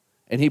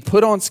 And he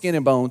put on skin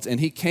and bones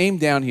and he came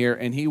down here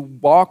and he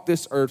walked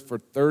this earth for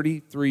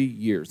 33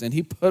 years. And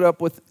he put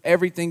up with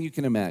everything you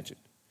can imagine.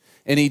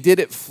 And he did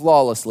it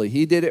flawlessly.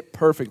 He did it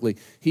perfectly.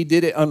 He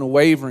did it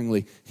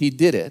unwaveringly. He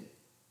did it.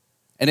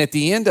 And at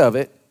the end of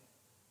it,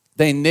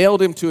 they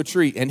nailed him to a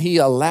tree, and he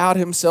allowed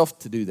himself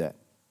to do that.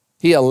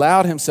 He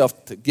allowed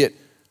himself to get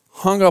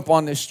hung up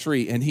on this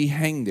tree, and he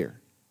hung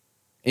there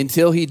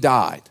until he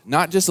died.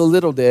 Not just a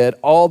little dead,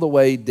 all the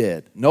way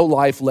dead. No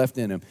life left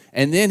in him.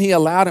 And then he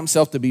allowed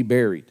himself to be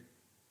buried.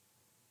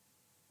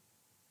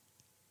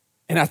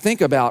 And I think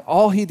about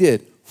all he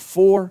did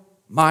for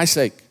my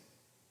sake.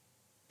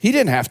 He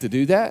didn't have to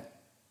do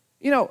that.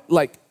 You know,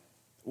 like,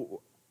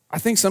 I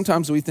think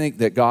sometimes we think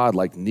that God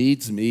like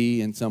needs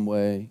me in some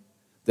way.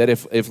 That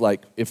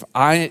if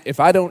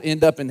I don't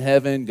end up in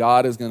heaven,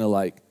 God is going to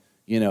like,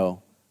 you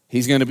know,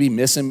 he's going to be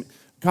missing.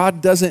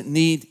 God doesn't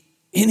need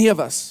any of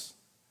us.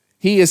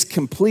 He is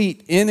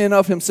complete in and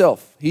of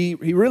himself. He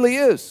really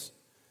is.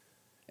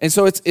 And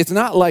so it's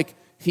not like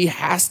he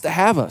has to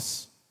have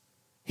us.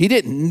 He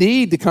didn't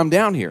need to come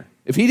down here.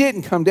 If he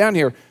didn't come down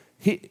here,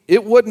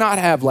 it would not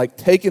have like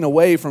taken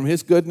away from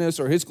his goodness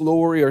or his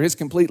glory or his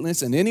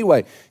completeness in any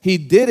way. He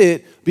did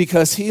it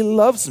because he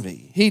loves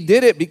me. He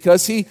did it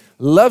because he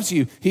loves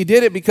you. He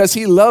did it because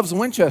he loves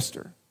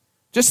Winchester.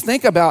 Just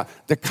think about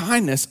the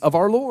kindness of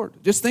our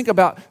Lord. Just think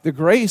about the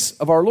grace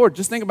of our Lord.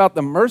 Just think about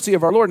the mercy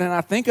of our Lord. And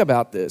I think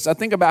about this. I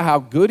think about how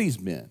good he's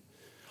been.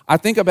 I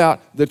think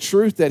about the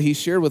truth that he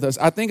shared with us.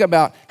 I think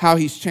about how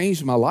he's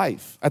changed my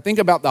life. I think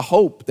about the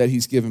hope that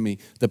he's given me,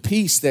 the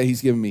peace that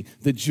he's given me,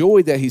 the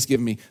joy that he's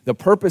given me, the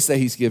purpose that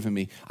he's given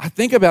me. I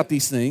think about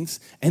these things,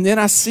 and then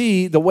I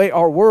see the way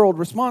our world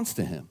responds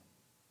to him.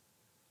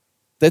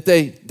 That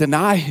they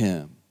deny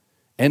him,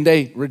 and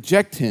they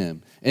reject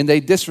him, and they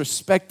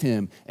disrespect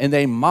him, and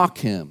they mock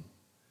him.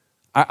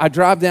 I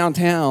drive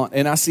downtown,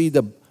 and I see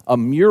a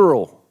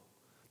mural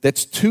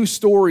that's 2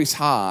 stories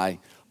high,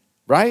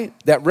 right?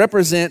 That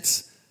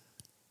represents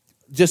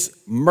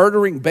just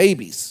murdering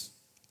babies.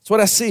 That's what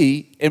I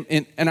see.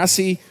 And I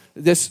see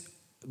this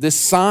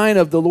sign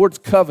of the Lord's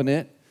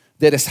covenant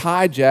that is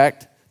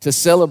hijacked to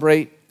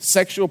celebrate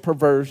sexual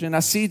perversion.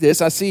 I see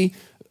this. I see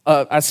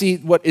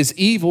what is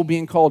evil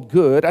being called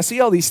good. I see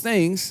all these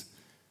things.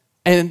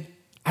 And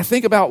I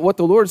think about what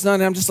the Lord's done,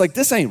 and I'm just like,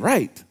 this ain't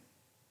right.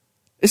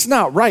 It's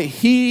not right.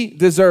 He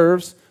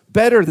deserves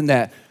better than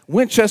that.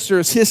 Winchester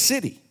is his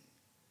city.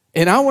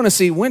 And I want to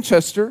see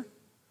Winchester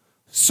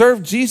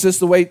serve Jesus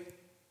the way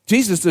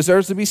Jesus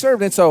deserves to be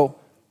served. And so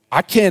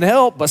I can't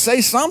help but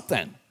say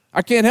something.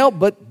 I can't help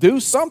but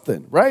do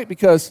something, right?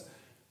 Because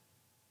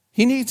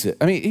he needs it.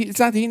 I mean, it's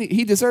not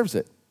he deserves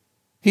it.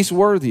 He's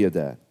worthy of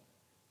that.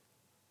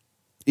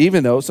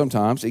 Even though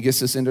sometimes it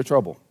gets us into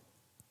trouble.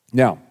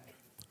 Now,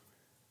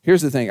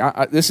 here's the thing.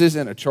 This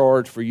isn't a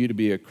charge for you to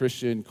be a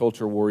Christian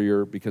culture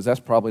warrior because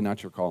that's probably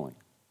not your calling.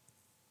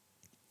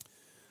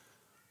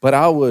 But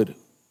I would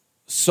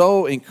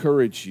so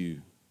encourage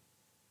you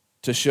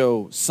to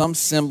show some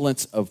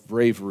semblance of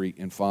bravery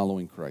in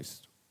following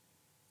Christ.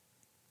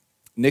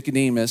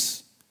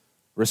 Nicodemus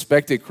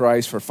respected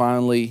Christ for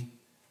finally,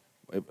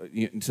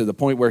 to the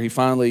point where he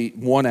finally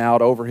won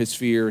out over his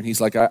fear. And he's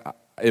like,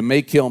 it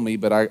may kill me,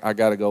 but I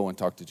got to go and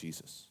talk to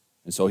Jesus.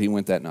 And so he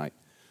went that night.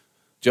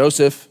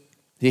 Joseph,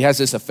 he has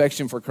this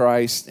affection for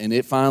Christ, and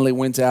it finally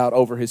wins out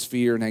over his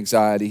fear and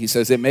anxiety. He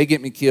says, it may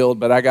get me killed,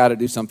 but I got to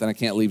do something. I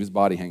can't leave his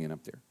body hanging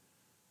up there.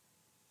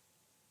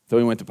 So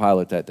he went to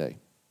Pilate that day.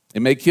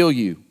 It may kill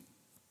you,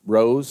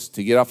 Rose,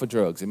 to get off of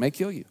drugs. It may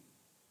kill you.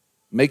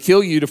 It may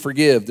kill you to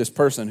forgive this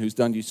person who's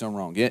done you some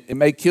wrong. It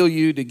may kill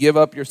you to give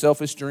up your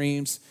selfish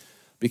dreams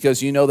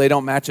because you know they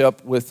don't match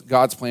up with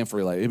God's plan for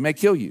your life. It may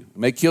kill you. It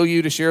may kill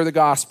you to share the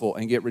gospel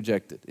and get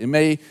rejected. It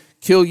may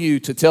kill you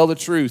to tell the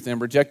truth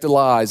and reject the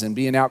lies and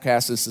be an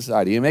outcast of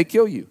society. It may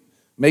kill you.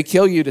 It may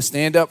kill you to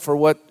stand up for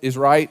what is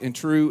right and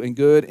true and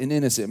good and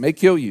innocent. It may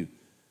kill you.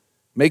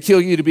 It may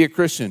kill you to be a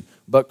Christian.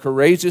 But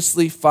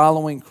courageously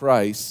following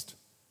Christ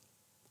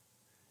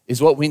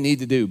is what we need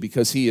to do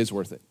because he is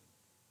worth it.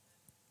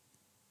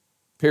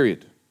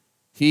 Period.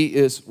 He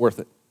is worth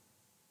it.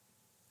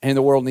 And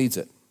the world needs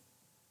it.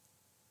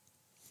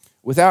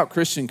 Without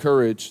Christian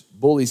courage,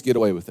 bullies get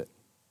away with it.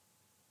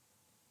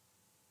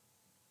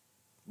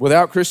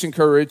 Without Christian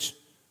courage,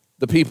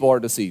 the people are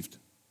deceived.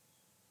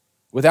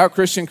 Without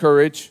Christian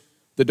courage,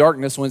 the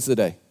darkness wins the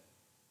day.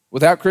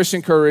 Without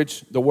Christian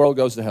courage, the world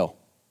goes to hell.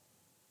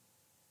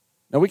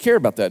 Now, we care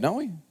about that, don't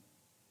we?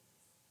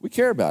 We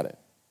care about it.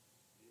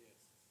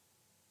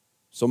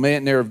 So may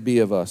it never be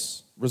of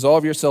us.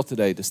 Resolve yourself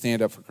today to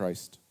stand up for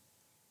Christ,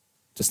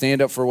 to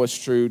stand up for what's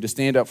true, to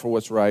stand up for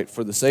what's right,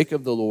 for the sake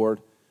of the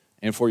Lord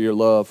and for your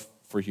love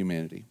for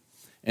humanity.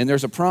 And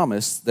there's a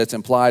promise that's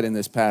implied in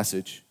this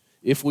passage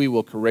if we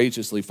will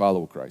courageously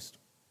follow Christ.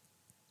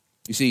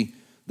 You see,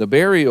 the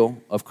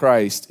burial of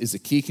Christ is a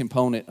key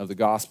component of the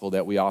gospel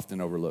that we often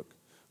overlook.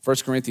 1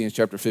 Corinthians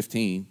chapter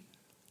 15,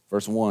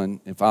 verse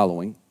 1 and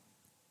following,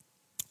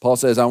 Paul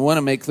says, I want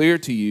to make clear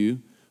to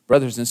you,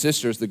 brothers and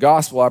sisters, the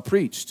gospel I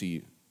preached to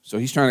you. So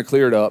he's trying to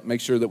clear it up,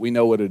 make sure that we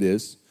know what it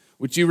is,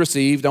 which you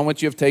received, on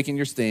which you have taken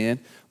your stand,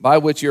 by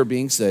which you are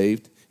being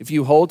saved, if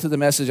you hold to the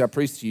message I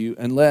preached to you,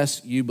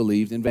 unless you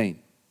believed in vain.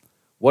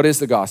 What is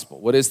the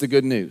gospel? What is the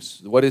good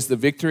news? What is the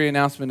victory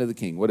announcement of the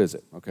King? What is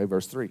it? Okay,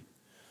 verse 3.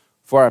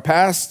 For I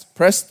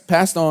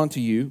passed on to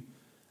you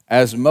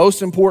as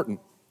most important.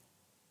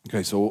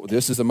 Okay, so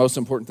this is the most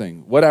important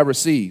thing. What I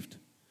received,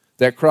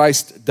 that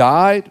Christ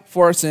died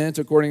for our sins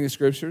according to the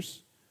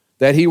Scriptures,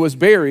 that he was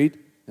buried,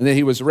 and that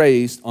he was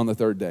raised on the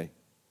third day.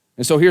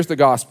 And so here's the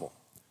gospel.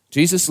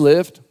 Jesus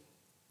lived,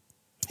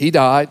 he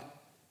died,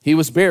 he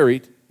was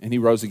buried, and he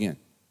rose again.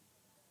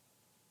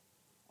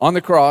 On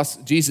the cross,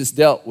 Jesus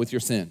dealt with your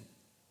sin.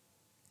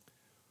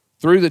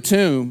 Through the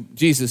tomb,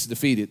 Jesus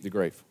defeated the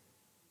grave.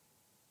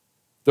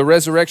 The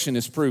resurrection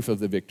is proof of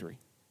the victory.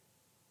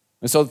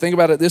 And so think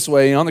about it this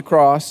way. On the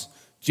cross,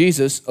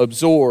 Jesus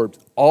absorbed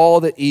all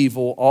the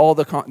evil, all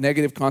the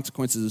negative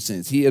consequences of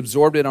sins. He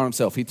absorbed it on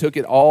himself. He took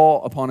it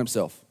all upon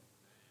himself.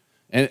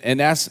 And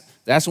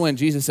that's when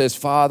Jesus says,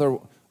 Father,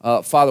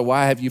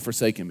 why have you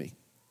forsaken me?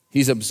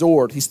 He's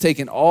absorbed. He's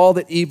taken all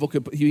the evil.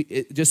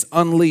 He just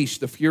unleashed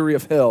the fury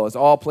of hell. It's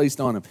all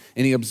placed on him.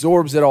 And he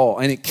absorbs it all.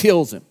 And it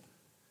kills him.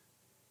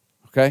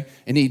 Okay?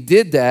 And he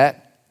did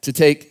that to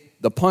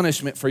take the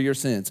punishment for your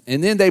sins.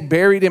 And then they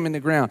buried him in the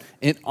ground.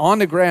 And on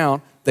the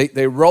ground,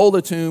 they rolled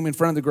a tomb in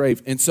front of the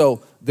grave. And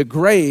so the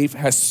grave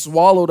has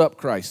swallowed up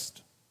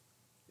Christ.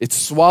 It's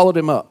swallowed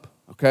him up.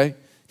 Okay?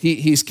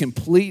 He's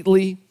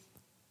completely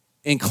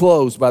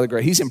enclosed by the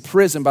grave. He's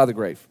imprisoned by the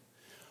grave.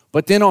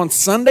 But then on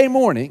Sunday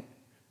morning,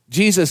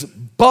 Jesus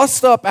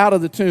busts up out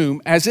of the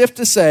tomb as if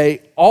to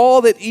say,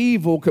 all that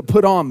evil could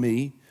put on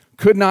me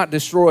could not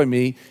destroy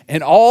me,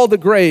 and all the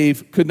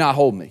grave could not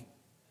hold me.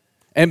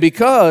 And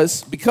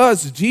because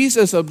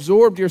Jesus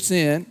absorbed your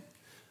sin,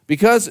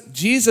 because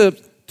Jesus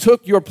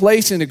took your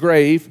place in the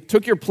grave,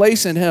 took your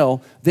place in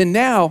hell, then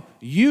now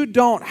you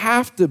don't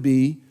have to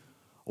be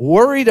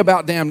worried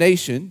about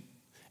damnation,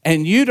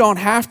 and you don't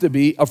have to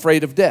be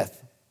afraid of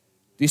death.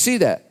 Do you see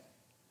that?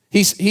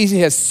 He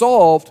has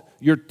solved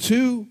your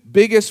two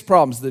biggest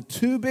problems, the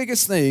two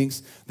biggest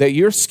things that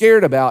you're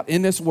scared about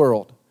in this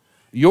world,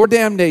 your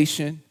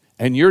damnation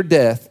and your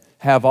death,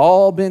 have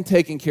all been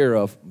taken care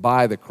of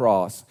by the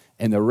cross,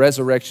 and the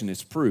resurrection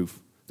is proof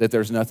that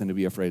there's nothing to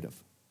be afraid of.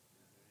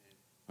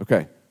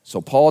 Okay,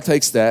 so Paul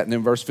takes that, and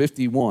then verse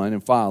 51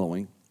 and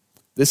following,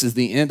 This is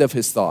the end of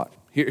his thought.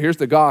 Here's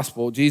the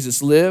gospel.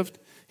 Jesus lived,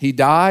 he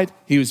died,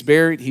 he was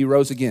buried, he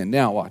rose again.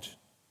 Now watch.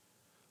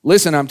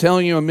 Listen, I'm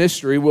telling you a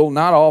mystery. We'll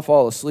not all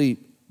fall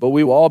asleep, but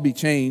we will all be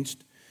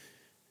changed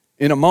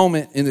in a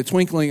moment, in the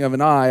twinkling of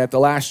an eye, at the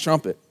last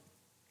trumpet.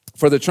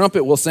 For the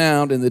trumpet will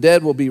sound, and the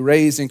dead will be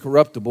raised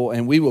incorruptible,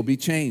 and we will be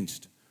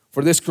changed.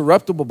 For this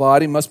corruptible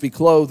body must be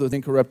clothed with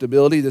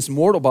incorruptibility. This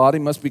mortal body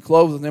must be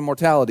clothed with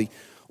immortality.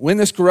 When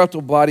this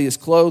corruptible body is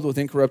clothed with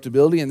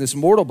incorruptibility, and this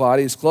mortal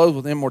body is clothed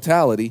with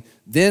immortality,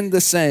 then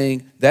the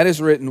saying that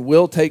is written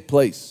will take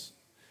place.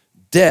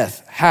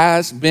 Death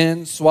has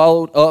been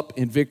swallowed up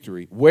in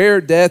victory. Where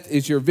death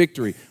is your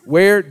victory?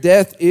 Where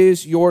death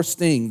is your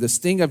sting? The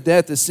sting of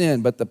death is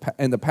sin,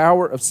 and the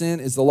power of sin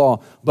is the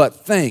law.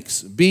 But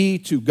thanks be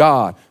to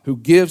God who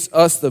gives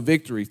us the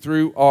victory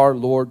through our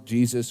Lord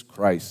Jesus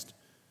Christ.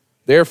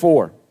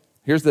 Therefore,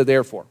 here's the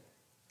therefore.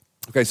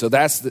 Okay, so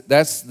that's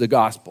the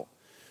gospel.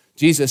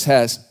 Jesus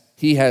has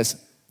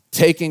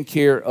taken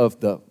care of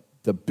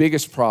the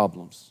biggest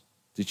problems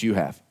that you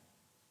have.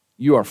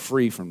 You are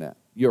free from that.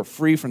 You're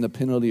free from the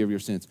penalty of your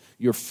sins.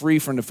 You're free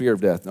from the fear of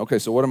death. Okay,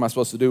 so what am I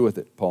supposed to do with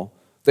it, Paul?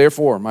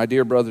 Therefore, my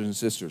dear brothers and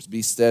sisters,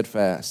 be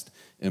steadfast,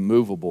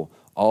 immovable,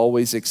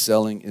 always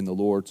excelling in the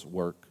Lord's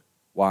work.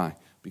 Why?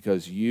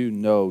 Because you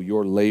know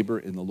your labor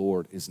in the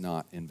Lord is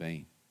not in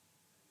vain.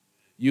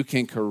 You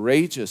can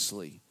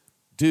courageously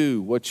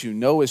do what you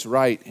know is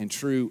right and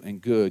true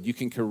and good. You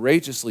can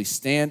courageously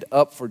stand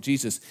up for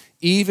Jesus,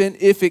 even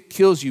if it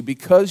kills you,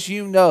 because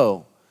you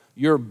know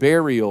your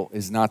burial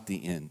is not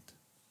the end.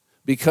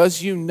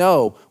 Because you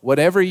know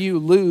whatever you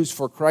lose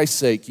for Christ's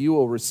sake, you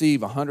will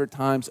receive 100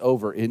 times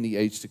over in the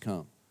age to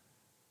come.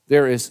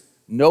 There is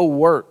no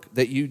work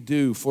that you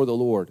do for the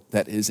Lord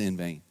that is in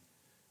vain.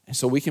 And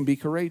so we can be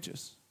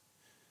courageous.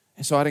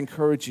 And so I'd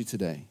encourage you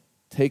today,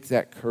 take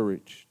that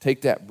courage,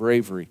 take that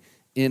bravery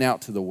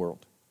out to the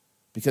world.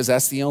 Because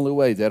that's the only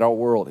way that our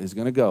world is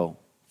going to go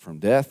from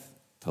death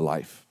to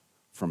life,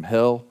 from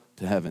hell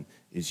to heaven,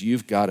 is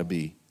you've got to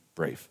be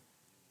brave.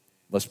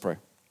 Let's pray.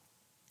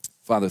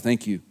 Father,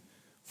 thank you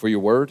for your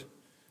word,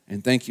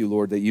 and thank you,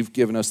 Lord, that you've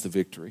given us the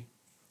victory.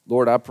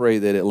 Lord, I pray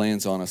that it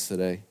lands on us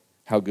today,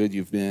 how good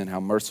you've been,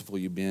 how merciful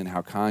you've been,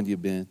 how kind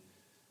you've been,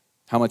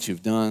 how much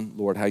you've done,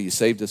 Lord, how you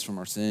saved us from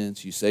our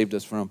sins, you saved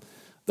us from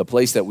the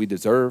place that we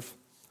deserve,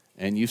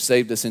 and you've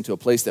saved us into a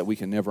place that we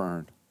can never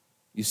earn.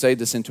 You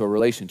saved us into a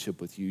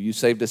relationship with you. You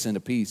saved us into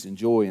peace and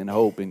joy and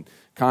hope and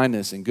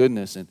kindness and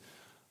goodness. And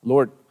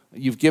Lord,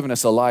 you've given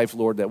us a life,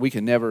 Lord, that we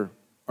can never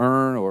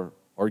earn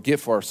or get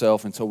for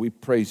ourselves, and so we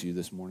praise you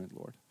this morning,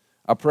 Lord.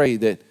 I pray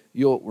that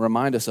you'll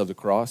remind us of the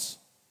cross,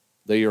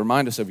 that you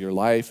remind us of your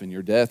life and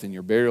your death and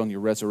your burial and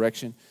your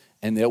resurrection,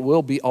 and that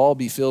we'll all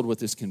be filled with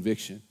this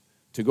conviction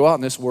to go out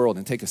in this world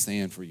and take a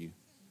stand for you,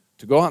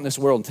 to go out in this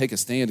world and take a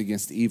stand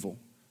against evil,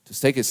 to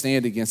take a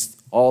stand against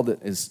all the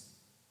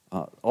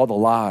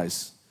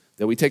lies,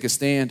 that we take a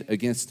stand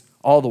against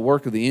all the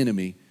work of the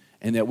enemy,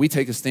 and that we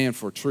take a stand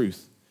for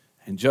truth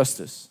and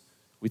justice.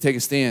 We take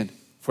a stand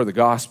for the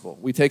gospel.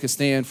 We take a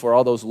stand for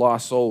all those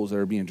lost souls that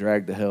are being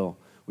dragged to hell.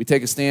 We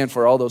take a stand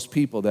for all those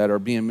people that are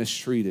being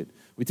mistreated.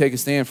 We take a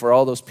stand for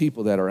all those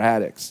people that are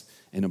addicts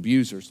and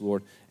abusers,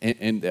 Lord,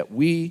 and that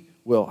we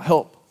will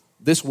help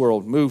this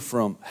world move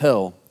from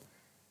hell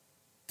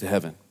to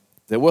heaven.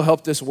 That we'll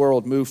help this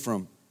world move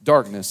from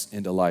darkness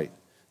into light.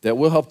 That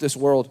we'll help this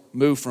world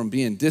move from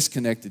being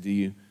disconnected to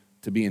you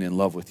to being in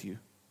love with you.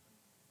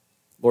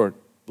 Lord,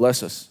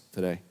 bless us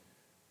today.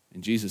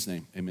 In Jesus'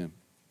 name, amen.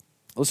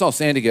 Let's all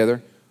stand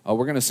together.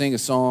 We're going to sing a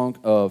song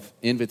of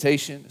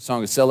invitation, a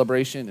song of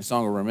celebration, a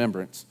song of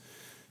remembrance.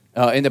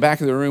 In the back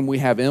of the room, we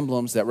have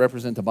emblems that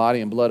represent the body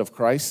and blood of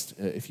Christ.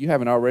 If you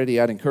haven't already,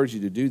 I'd encourage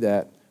you to do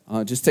that.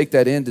 Just take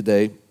that in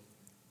today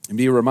and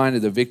be reminded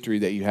of the victory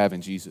that you have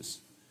in Jesus.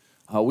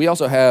 We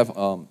also have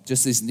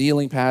just these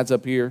kneeling pads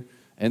up here,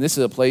 and this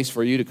is a place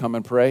for you to come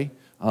and pray.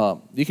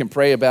 You can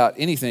pray about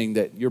anything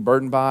that you're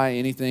burdened by,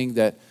 anything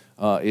that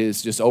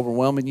is just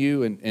overwhelming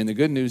you, and the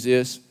good news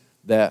is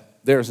that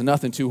there is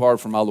nothing too hard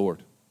for my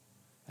Lord.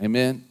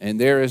 Amen? And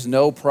there is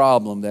no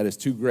problem that is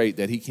too great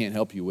that he can't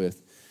help you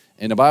with.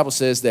 And the Bible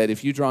says that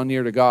if you draw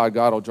near to God,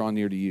 God will draw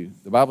near to you.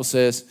 The Bible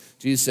says,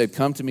 Jesus said,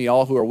 come to me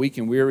all who are weak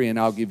and weary, and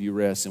I'll give you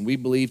rest. And we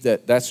believe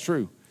that that's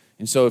true.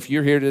 And so if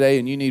you're here today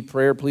and you need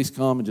prayer, please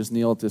come and just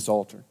kneel at this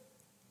altar.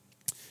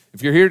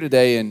 If you're here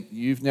today and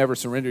you've never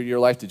surrendered your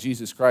life to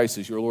Jesus Christ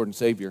as your Lord and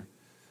Savior,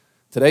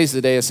 today's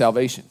the day of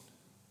salvation.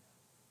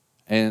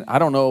 And I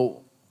don't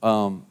know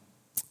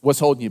what's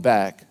holding you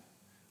back.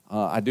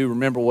 I do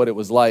remember what it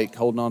was like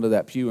holding on to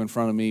that pew in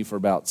front of me for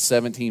about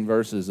 17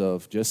 verses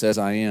of Just As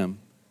I Am,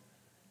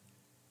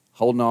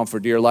 holding on for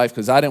dear life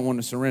because I didn't want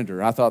to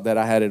surrender. I thought that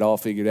I had it all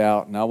figured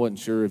out, and I wasn't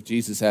sure if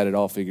Jesus had it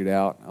all figured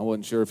out. I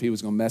wasn't sure if he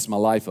was going to mess my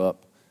life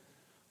up.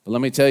 But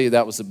let me tell you,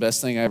 that was the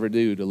best thing I ever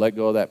do, to let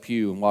go of that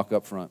pew and walk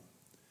up front.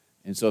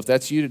 And so if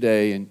that's you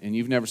today and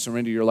you've never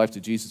surrendered your life to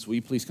Jesus, will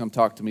you please come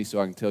talk to me so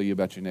I can tell you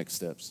about your next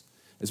steps?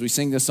 As we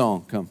sing this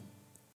song, come.